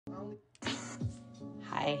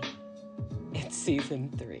Hi, it's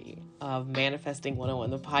season 3 of Manifesting 101,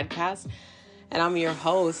 the podcast, and I'm your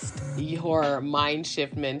host, your mind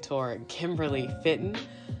shift mentor, Kimberly Fitton.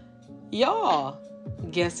 Y'all,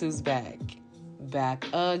 guess who's back? Back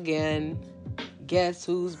again. Guess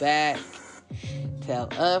who's back? Tell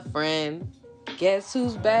a friend. Guess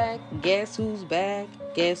who's back? Guess who's back?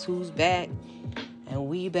 Guess who's back? And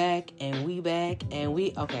we back, and we back, and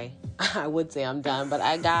we... Okay, I would say I'm done, but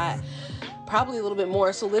I got probably a little bit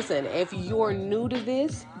more. So listen, if you're new to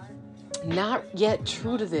this, not yet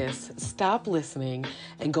true to this, stop listening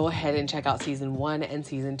and go ahead and check out season 1 and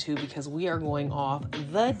season 2, because we are going off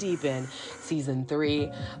the deep end. Season 3,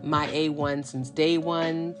 my A1 since day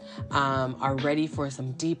one, are ready for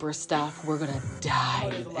some deeper stuff. We're going to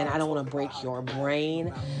dive, and I don't want to break your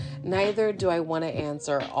brain. Neither do I want to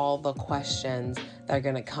answer all the questions that are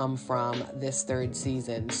going to come from this 3rd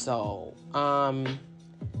season. So,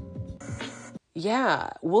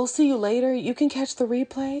 yeah, we'll see you later. You can catch the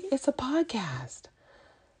replay. It's a podcast.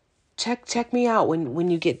 Check me out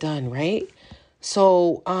when you get done, right?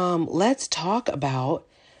 So, let's talk about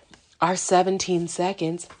our 17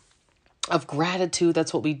 seconds of gratitude.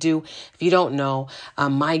 That's what we do. If you don't know,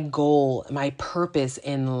 my goal, my purpose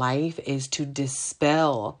in life is to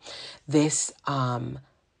dispel this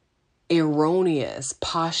erroneous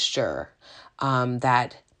posture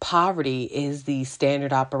that poverty is the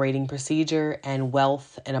standard operating procedure and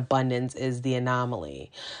wealth and abundance is the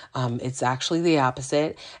anomaly. It's actually the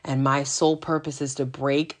opposite. And my sole purpose is to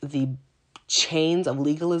break the chains of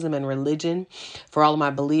legalism and religion for all of my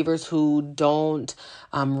believers who don't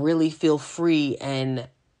really feel free and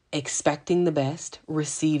expecting the best,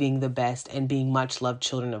 receiving the best, and being much loved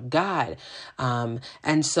children of God.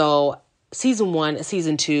 And so Season 1,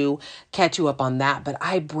 Season 2, catch you up on that. But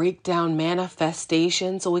I break down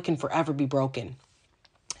manifestation so it can forever be broken.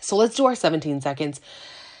 So let's do our 17 seconds.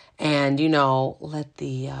 And, let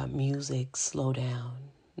the music slow down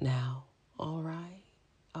now. All right?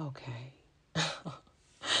 Okay.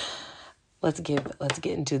 Let's get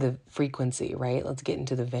into the frequency, right? Let's get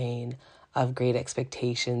into the vein of great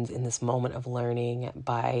expectations in this moment of learning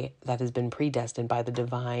that has been predestined by the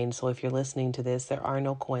divine. So if you're listening to this, there are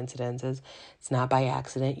no coincidences. It's not by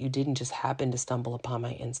accident. You didn't just happen to stumble upon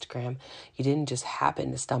my Instagram. You didn't just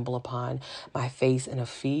happen to stumble upon my face in a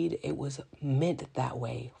feed. It was meant that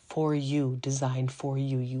way for you, designed for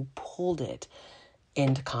you. You pulled it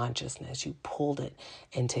into consciousness. You pulled it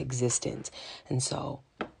into existence. And so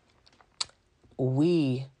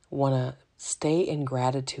we want to stay in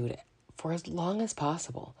gratitude for as long as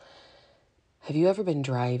possible. Have you ever been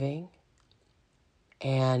driving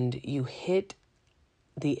and you hit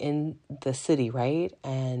in the city, right?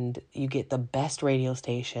 And you get the best radio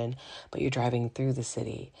station, but you're driving through the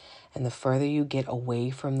city. And the further you get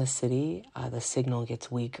away from the city, the signal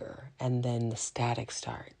gets weaker, and then the static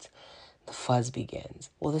starts. The fuzz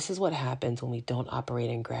begins. Well, this is what happens when we don't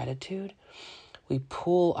operate in gratitude. We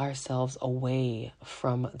pull ourselves away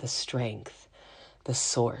from the strength, the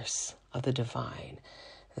source of the divine.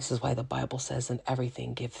 This is why the Bible says, in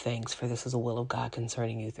everything give thanks, for this is the will of God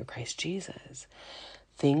concerning you through Christ Jesus.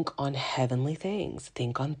 Think on heavenly things.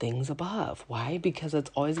 Think on things above. Why? Because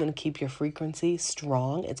it's always going to keep your frequency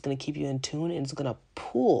strong. It's going to keep you in tune, and it's going to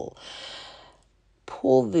pull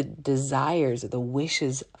the desires or the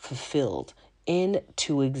wishes fulfilled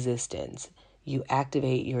into existence. You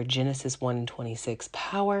activate your Genesis 1:26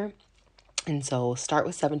 power. And so start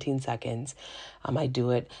with 17 seconds. I do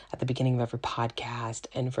it at the beginning of every podcast.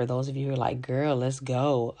 And for those of you who are like, girl, let's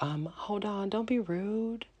go. Hold on. Don't be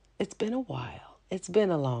rude. It's been a while. It's been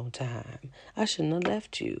a long time. I shouldn't have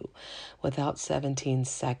left you without 17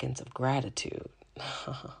 seconds of gratitude.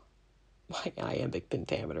 My iambic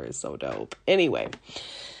pentameter is so dope. Anyway,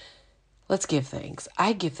 let's give thanks.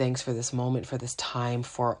 I give thanks for this moment, for this time,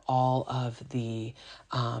 for all of the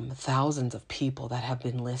thousands of people that have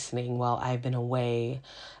been listening while I've been away.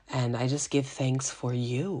 And I just give thanks for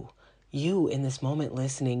you in this moment,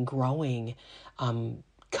 listening, growing,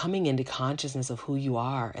 coming into consciousness of who you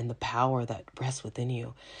are and the power that rests within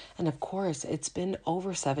you. And of course, it's been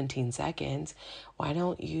over 17 seconds. Why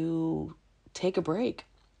don't you take a break?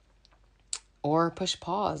 Or push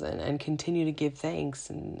pause and continue to give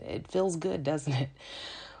thanks. And it feels good, doesn't it?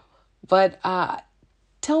 But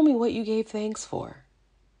tell me what you gave thanks for,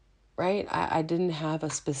 right? I didn't have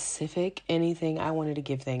a specific anything. I wanted to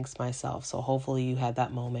give thanks myself. So hopefully you had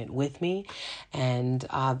that moment with me. And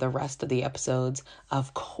the rest of the episodes,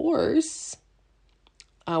 of course,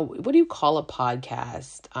 what do you call a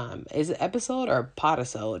podcast? Is it episode or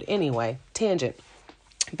podisode? Anyway, tangent.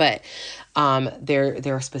 But there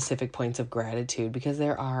are specific points of gratitude, because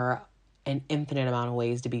there are an infinite amount of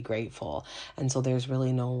ways to be grateful. And so there's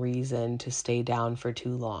really no reason to stay down for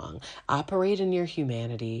too long. Operate in your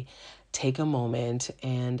humanity. Take a moment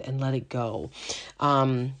and let it go.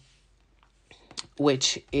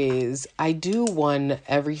 Which is, I do one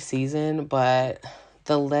every season, but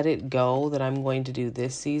the let it go that I'm going to do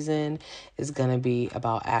this season is going to be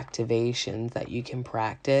about activations that you can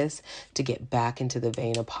practice to get back into the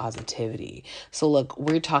vein of positivity. So look,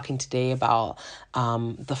 we're talking today about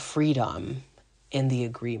the freedom in the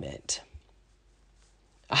agreement.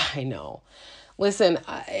 I know. Listen,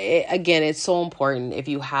 again, it's so important. If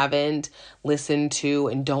you haven't listened to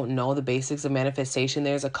and don't know the basics of manifestation,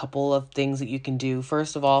 there's a couple of things that you can do.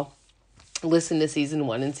 First of all, listen to season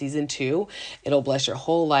 1 and season 2. It'll bless your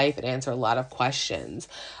whole life and answer a lot of questions.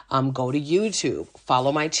 Go to YouTube,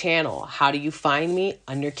 follow my channel. How do you find me?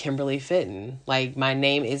 Under Kimberly Fitton. Like, my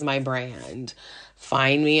name is my brand.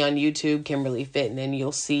 Find me on YouTube, Kimberly Fitton, and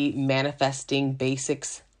you'll see Manifesting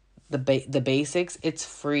Basics, the basics. It's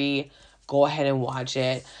free. Go ahead and watch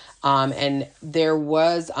it. And there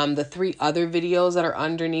was the 3 other videos that are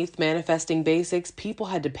underneath Manifesting Basics. People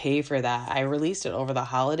had to pay for that. I released it over the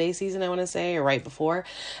holiday season, I want to say, or right before.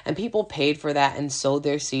 And people paid for that and sowed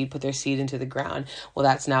their seed, put their seed into the ground. Well,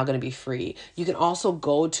 that's now going to be free. You can also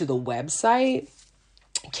go to the website,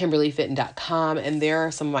 KimberlyFitton.com, and there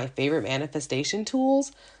are some of my favorite manifestation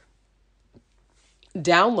tools.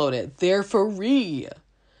 Download it. They're free.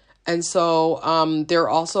 And so there are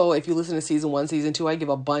also, if you listen to season 1, season 2, I give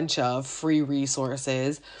a bunch of free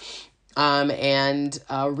resources and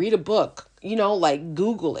read a book, like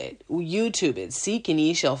Google it, YouTube it, seek and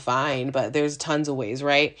ye shall find, but there's tons of ways,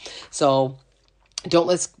 right? So don't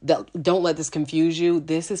let this confuse you.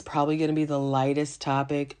 This is probably going to be the lightest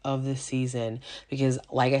topic of the season because,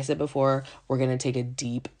 like I said before, we're going to take a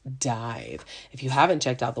deep dive. If you haven't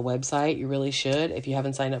checked out the website, you really should. If you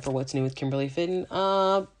haven't signed up for What's New with Kimberly Fitton,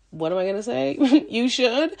 what am I going to say? You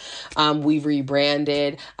should. We've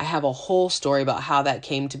rebranded. I have a whole story about how that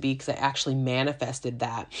came to be because I actually manifested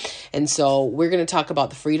that. And so we're going to talk about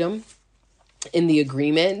the freedom in the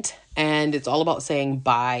agreement. And it's all about saying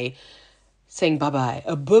bye-bye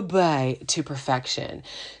to perfection.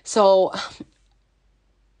 So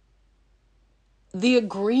the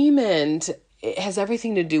agreement, it has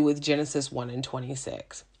everything to do with Genesis 1 and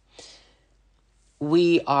 26.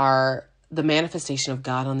 We are the manifestation of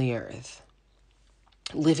God on the earth,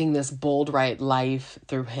 living this bold, right life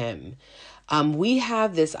through him. We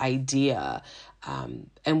have this idea,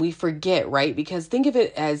 and we forget, right? Because think of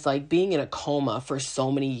it as like being in a coma for so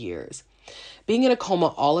many years. Being in a coma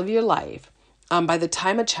all of your life. By the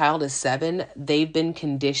time a child is 7, they've been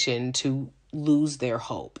conditioned to lose their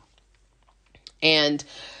hope. And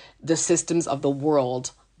the systems of the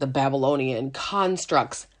world, the Babylonian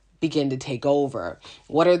constructs, begin to take over.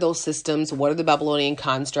 What are those systems? What are the Babylonian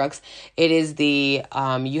constructs? It is you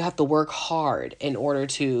have to work hard in order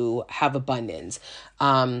to have abundance.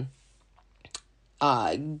 You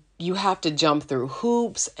have to jump through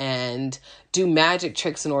hoops and do magic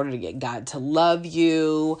tricks in order to get God to love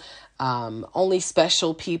you. Only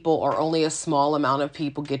special people or only a small amount of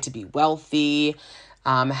people get to be wealthy.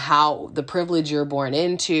 How the privilege you're born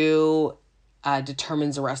into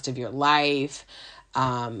determines the rest of your life.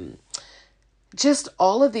 Just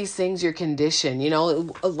all of these things you're conditioned,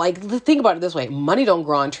 like think about it this way. Money don't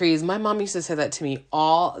grow on trees. My mom used to say that to me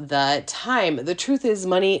all the time. The truth is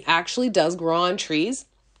money actually does grow on trees,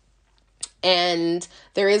 and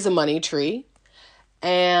there is a money tree,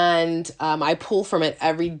 and I pull from it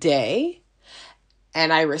every day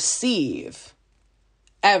and I receive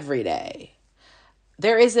every day.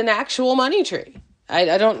 There is an actual money tree.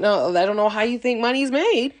 I don't know how you think money's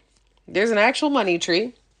made. There's an actual money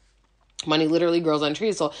tree. Money literally grows on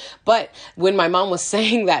trees. But when my mom was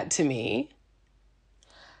saying that to me,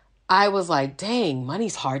 I was like, dang,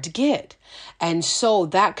 money's hard to get. And so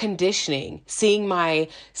that conditioning, seeing my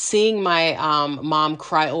mom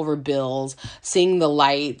cry over bills, seeing the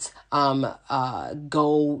lights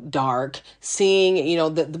go dark, seeing,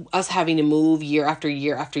 us having to move year after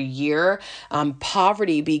year after year,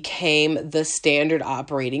 poverty became the standard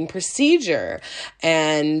operating procedure.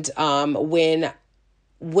 And when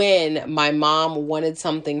my mom wanted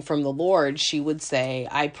something from the Lord, she would say,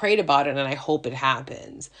 I prayed about it and I hope it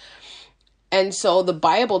happens. And so the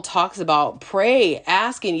Bible talks about pray,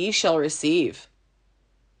 ask and ye shall receive.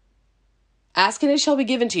 Ask and it shall be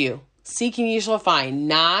given to you. Seek and ye shall find.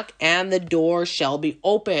 Knock and the door shall be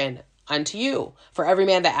open unto you. For every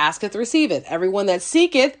man that asketh receiveth. Everyone that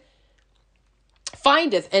seeketh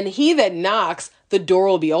findeth. And he that knocks, the door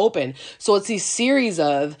will be open. So it's these series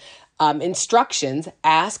of instructions: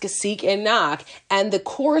 ask, seek, and knock. And the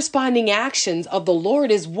corresponding actions of the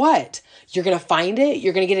Lord is what? You're going to find it,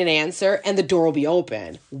 you're going to get an answer, and the door will be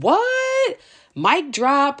open. What? Mic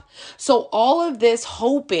drop. So all of this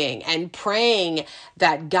hoping and praying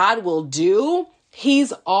that God will do,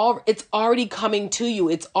 it's already coming to you.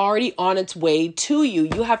 It's already on its way to you.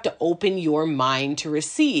 You have to open your mind to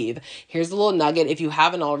receive. Here's a little nugget. If you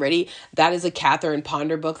haven't already, that is a Catherine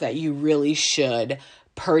Ponder book that you really should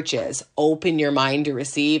purchase. Open your mind to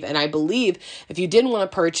receive. And I believe if you didn't want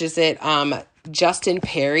to purchase it, Justin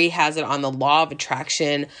Perry has it on the Law of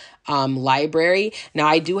Attraction library. Now,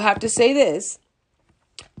 I do have to say this.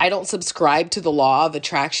 I don't subscribe to the Law of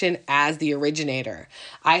Attraction as the originator.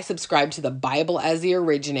 I subscribe to the Bible as the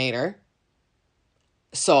originator.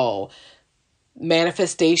 So,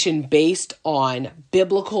 manifestation based on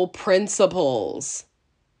biblical principles,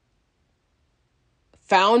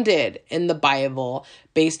 founded in the Bible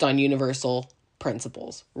based on universal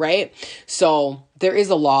principles, right? So there is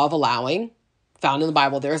a law of allowing found in the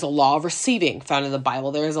Bible. There is a law of receiving found in the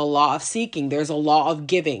Bible. There is a law of seeking. There's a law of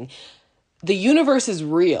giving. The universe is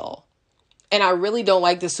real. And I really don't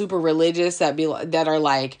like the super religious that are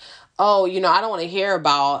like, oh, I don't want to hear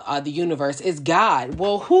about the universe. It's God.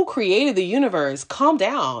 Well, who created the universe? Calm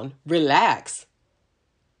down. Relax.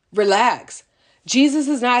 Jesus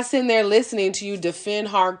is not sitting there listening to you defend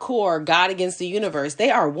hardcore God against the universe. They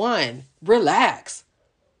are one. Relax.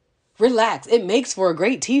 It makes for a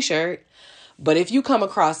great t-shirt. But if you come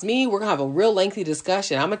across me, we're going to have a real lengthy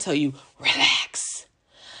discussion. I'm going to tell you, relax.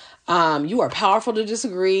 You are powerful to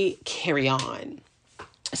disagree. Carry on.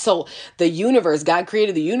 So the universe, God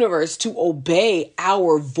created the universe to obey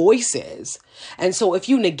our voices. And so if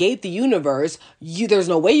you negate the universe, there's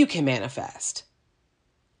no way you can manifest.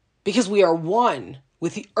 Because we are one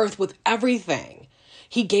with the earth, with everything.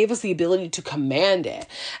 He gave us the ability to command it.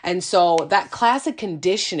 And so that classic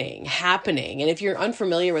conditioning happening, and if you're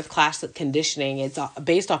unfamiliar with classic conditioning, it's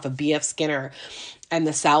based off of B.F. Skinner and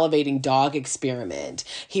the salivating dog experiment.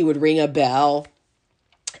 He would ring a bell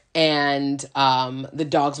and the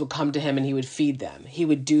dogs would come to him and he would feed them. He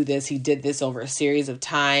would do this. He did this over a series of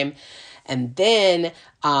time. And then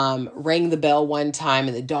rang the bell one time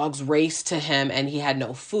and the dogs raced to him and he had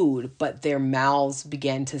no food, but their mouths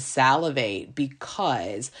began to salivate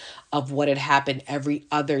because of what had happened every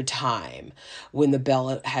other time when the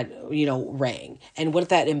bell had, rang. And what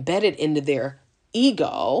that embedded into their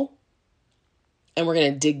ego, and we're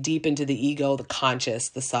going to dig deep into the ego, the conscious,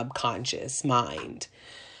 the subconscious mind.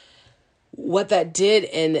 What that did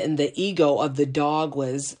in the ego of the dog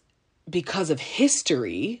was, because of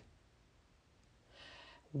history,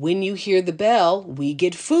 when you hear the bell, we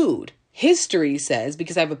get food. History says,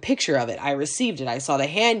 because I have a picture of it, I received it, I saw the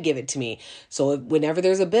hand give it to me. So whenever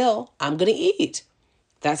there's a bell, I'm going to eat.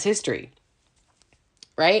 That's history.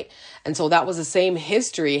 Right? And so that was the same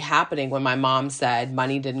history happening when my mom said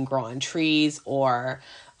money didn't grow on trees, or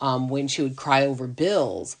when she would cry over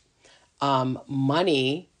bills.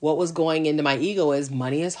 Money, what was going into my ego is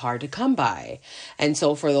money is hard to come by. And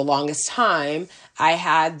so for the longest time, I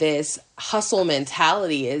had this hustle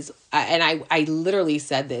mentality and I literally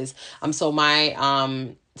said this. So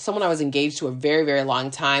my, someone I was engaged to a very, very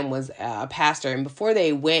long time was a pastor. And before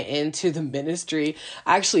they went into the ministry,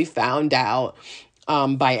 I actually found out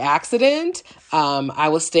by accident. I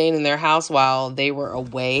was staying in their house while they were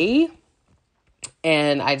away,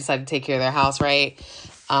 and I decided to take care of their house, right?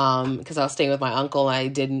 Because I was staying with my uncle and I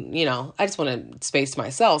didn't, I just wanted space to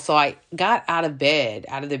myself. So I got out of the bed,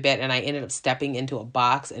 and I ended up stepping into a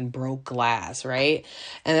box and broke glass, right?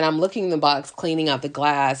 And then I'm looking in the box, cleaning out the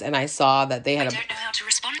glass, and I saw that they had I don't know how to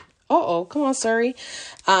respond. Oh, come on, sorry.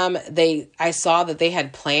 I saw that they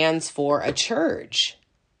had plans for a church.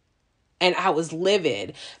 And I was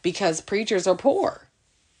livid because preachers are poor.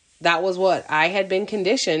 That was what I had been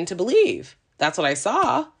conditioned to believe. That's what I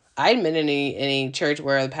saw. I hadn't been in any church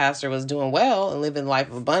where the pastor was doing well and living a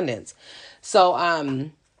life of abundance. So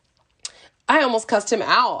I almost cussed him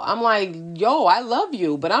out. I'm like, yo, I love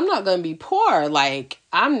you, but I'm not going to be poor. Like,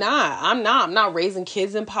 I'm not raising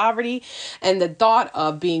kids in poverty. And the thought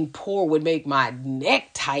of being poor would make my neck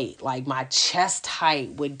tight, like my chest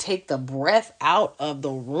tight, would take the breath out of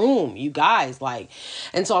the room, you guys.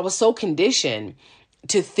 And so I was so conditioned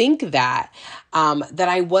to think that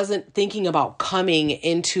I wasn't thinking about coming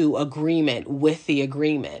into agreement with the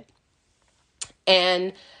agreement.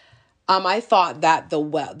 And I thought that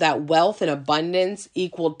that wealth and abundance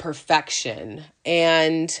equaled perfection.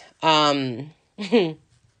 And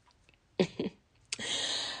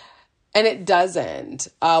And it doesn't.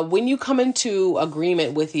 When you come into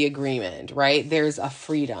agreement with the agreement, right, there's a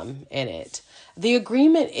freedom in it. The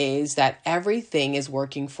agreement is that everything is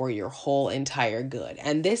working for your whole entire good.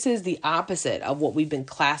 And this is the opposite of what we've been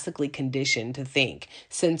classically conditioned to think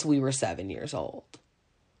since we were 7 years old.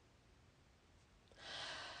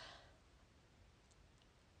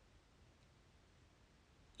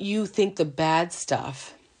 You think the bad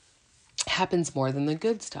stuff happens more than the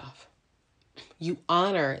good stuff. You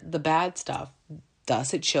honor the bad stuff,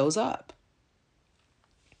 thus it shows up.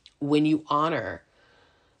 When you honor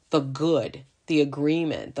the good, the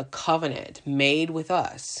agreement, the covenant made with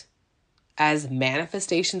us as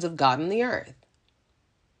manifestations of God on the earth,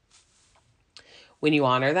 when you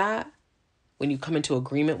honor that, when you come into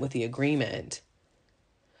agreement with the agreement,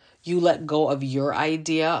 you let go of your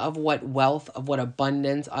idea of what wealth, of what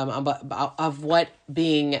abundance, of what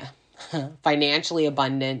being financially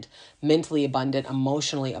abundant, mentally abundant,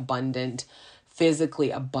 emotionally abundant,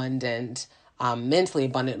 physically abundant, mentally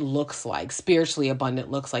abundant looks like, spiritually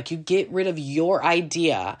abundant looks like. You get rid of your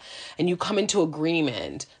idea and you come into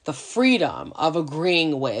agreement, the freedom of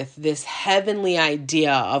agreeing with this heavenly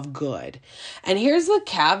idea of good. And here's the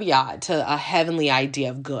caveat to a heavenly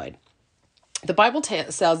idea of good. The Bible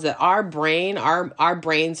says that our brains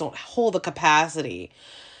don't hold the capacity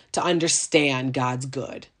to understand God's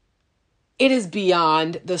good. It is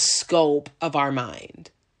beyond the scope of our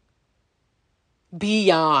mind.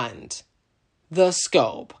 Beyond the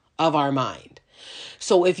scope of our mind.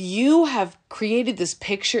 So if you have created this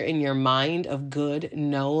picture in your mind of good,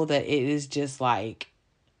 know that it is just like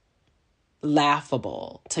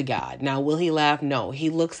laughable to God. Now, will he laugh? No. He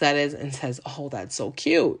looks at it and says, oh, that's so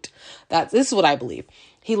cute. This is what I believe.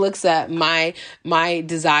 He looks at my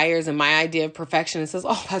desires and my idea of perfection and says,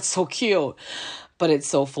 oh, that's so cute, but it's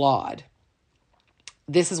so flawed.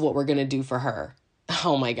 This is what we're going to do for her.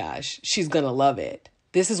 Oh my gosh, she's going to love it.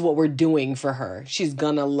 This is what we're doing for her. She's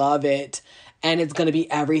going to love it. And it's going to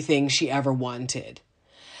be everything she ever wanted.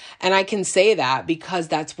 And I can say that because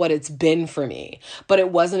that's what it's been for me. But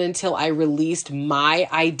it wasn't until I released my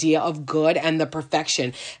idea of good and the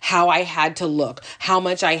perfection, how I had to look, how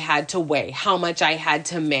much I had to weigh, how much I had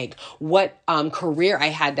to make, what career I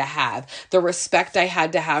had to have, the respect I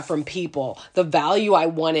had to have from people, the value I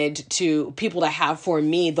wanted people to have for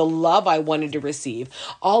me, the love I wanted to receive.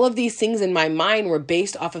 All of these things in my mind were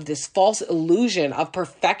based off of this false illusion of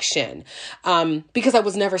perfection because I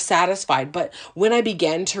was never satisfied. But when I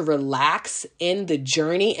began to relax in the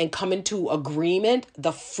journey and come into agreement,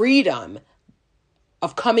 the freedom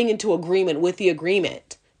of coming into agreement with the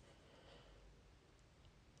agreement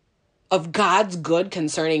of God's good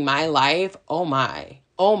concerning my life. Oh my.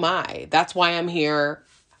 That's why I'm here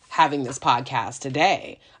having this podcast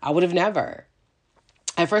today. I would have never.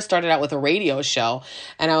 I first started out with a radio show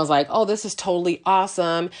and I was like, oh, this is totally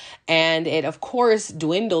awesome. And it, of course,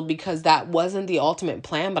 dwindled because that wasn't the ultimate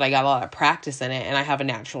plan, but I got a lot of practice in it and I have a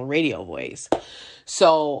natural radio voice.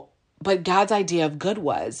 So, but God's idea of good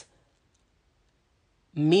was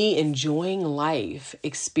me enjoying life,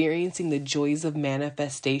 experiencing the joys of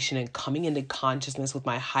manifestation and coming into consciousness with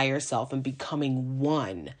my higher self and becoming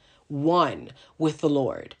one with the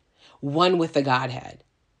Lord, one with the Godhead.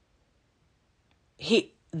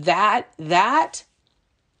 That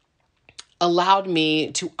allowed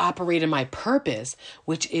me to operate in my purpose,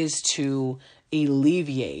 which is to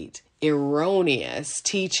alleviate erroneous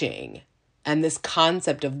teaching and this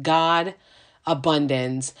concept of God,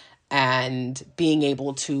 abundance, and being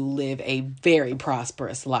able to live a very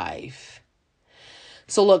prosperous life.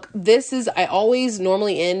 So look, I always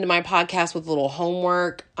normally end my podcast with a little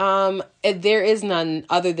homework. There is none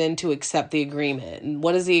other than to accept the agreement. And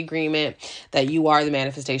what is the agreement? That you are the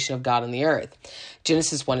manifestation of God on the earth.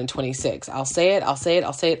 Genesis 1:26. I'll say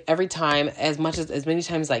it every time, as many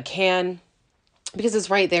times as I can, because it's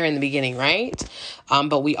right there in the beginning, right?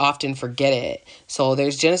 But we often forget it. So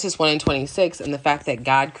there's Genesis 1:26 and the fact that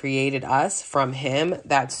God created us from him.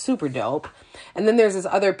 That's super dope. And then there's this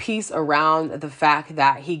other piece around the fact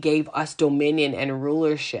that he gave us dominion and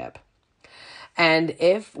rulership. And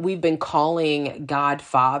if we've been calling God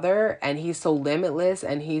Father and he's so limitless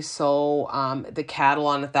and he's so, the cattle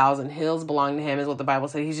on 1,000 hills belong to him is what the Bible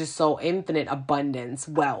says. He's just so infinite abundance,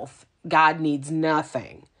 wealth. God needs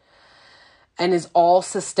nothing and is all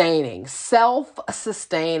sustaining,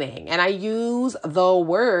 self-sustaining. And I use the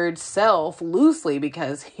word self loosely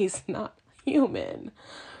because he's not human.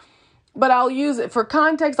 But I'll use it for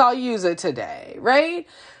context. I'll use it today, right?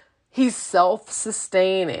 He's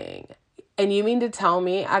self-sustaining. And you mean to tell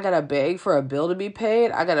me I got to beg for a bill to be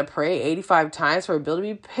paid? I got to pray 85 times for a bill to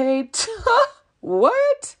be paid?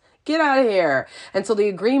 What? Get out of here. And so the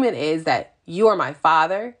agreement is that you are my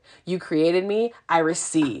father. You created me. I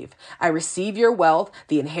receive. I receive your wealth,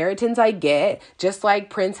 the inheritance I get, just like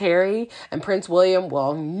Prince Harry and Prince William.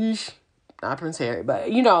 Well, not Prince Harry, but,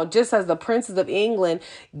 just as the princes of England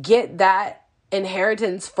get that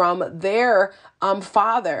inheritance from their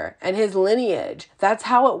father and his lineage. That's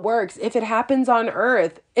how it works. If it happens on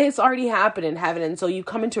earth, it's already happened in heaven. And so you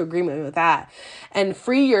come into agreement with that and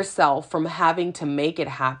free yourself from having to make it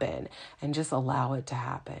happen and just allow it to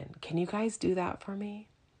happen. Can you guys do that for me?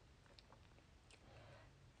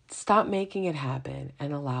 Stop making it happen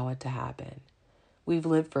and allow it to happen. We've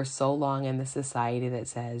lived for so long in the society that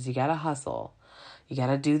says you got to hustle. You got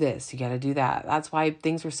to do this. You got to do that. That's why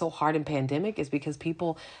things were so hard in pandemic, is because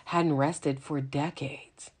people hadn't rested for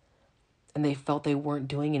decades and they felt they weren't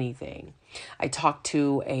doing anything. I talked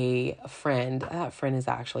to a friend. That friend is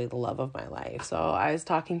actually the love of my life. So I was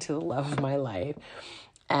talking to the love of my life,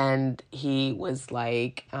 and he was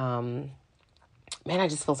like, man, I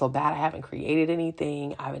just feel so bad. I haven't created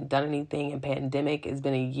anything. I haven't done anything. And pandemic has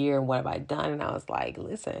been a year. And what have I done? And I was like,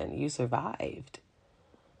 listen, you survived.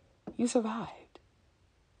 You survived.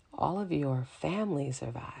 All of your family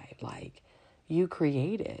survived. Like, you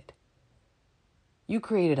created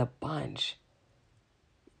a bunch.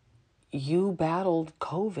 You battled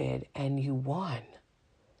COVID and you won.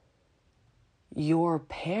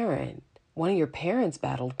 One of your parents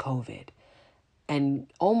battled COVID and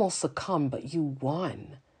almost succumbed, but you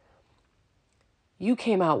won. You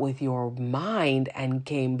came out with your mind and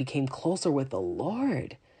became closer with the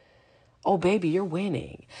Lord. Oh, baby, you're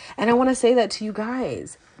winning. And I want to say that to you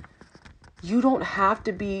guys. You don't have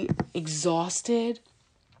to be exhausted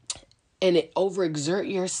and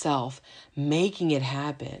overexert yourself making it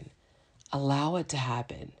happen. Allow it to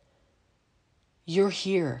happen. You're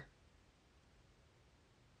here.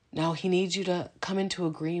 Now he needs you to come into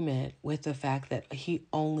agreement with the fact that he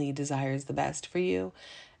only desires the best for you,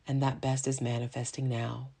 and that best is manifesting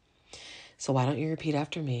now. So why don't you repeat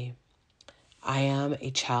after me? I am a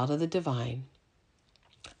child of the divine.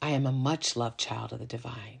 I am a much loved child of the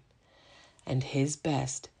divine. And his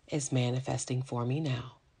best is manifesting for me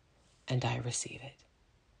now, and I receive it.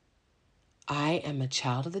 I am a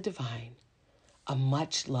child of the divine, a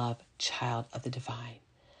much loved child of the divine,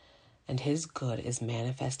 and his good is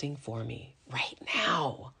manifesting for me right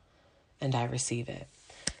now, and I receive it.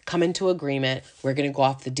 Come into agreement. We're going to go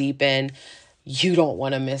off the deep end. You don't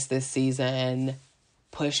want to miss this season.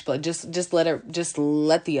 Push, but just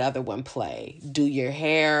let the other one play. Do your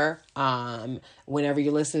hair. Whenever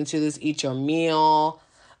you're listening to this, eat your meal.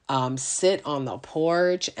 Sit on the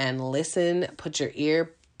porch and listen. Put your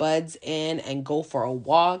earbuds in and go for a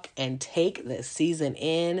walk and take this season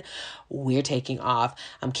in. We're taking off.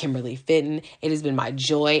 I'm Kimberly Fitton. It has been my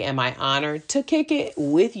joy and my honor to kick it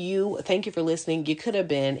with you. Thank you for listening. You could have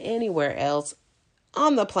been anywhere else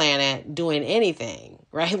on the planet doing anything,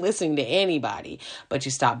 right? Listening to anybody, but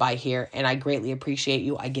you stopped by here, and I greatly appreciate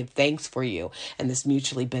you. I give thanks for you and this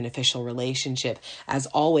mutually beneficial relationship. As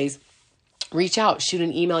always, reach out, shoot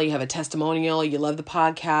an email. You have a testimonial. You love the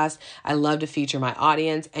podcast. I love to feature my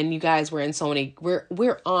audience. And you guys, we're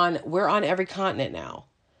on every continent now.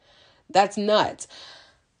 That's nuts.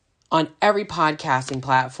 On every podcasting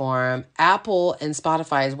platform. Apple and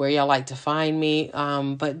Spotify is where y'all like to find me.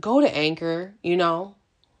 But go to Anchor,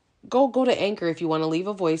 Go to Anchor if you want to leave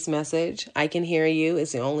a voice message. I can hear you.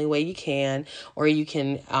 It's the only way you can. Or you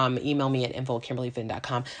can email me at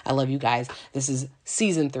info@kimberlyfitton.com. I love you guys. This is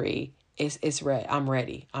season 3. It's ready. I'm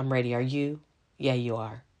ready. Are you? Yeah, you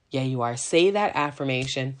are. Yeah, you are. Say that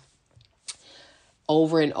affirmation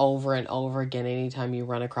over and over and over again anytime you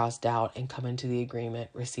run across doubt, and come into the agreement.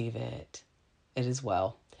 Receive it. It is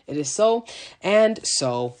well. It is so, and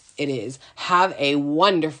so it is. Have a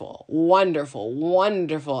wonderful, wonderful,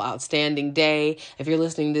 wonderful, outstanding day. If you're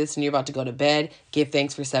listening to this and you're about to go to bed, give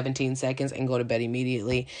thanks for 17 seconds and go to bed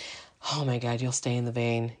immediately. Oh my God, you'll stay in the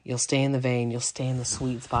vein. You'll stay in the vein. You'll stay in the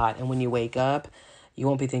sweet spot. And when you wake up, you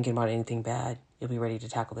won't be thinking about anything bad. You'll be ready to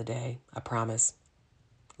tackle the day. I promise.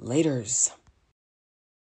 Laters.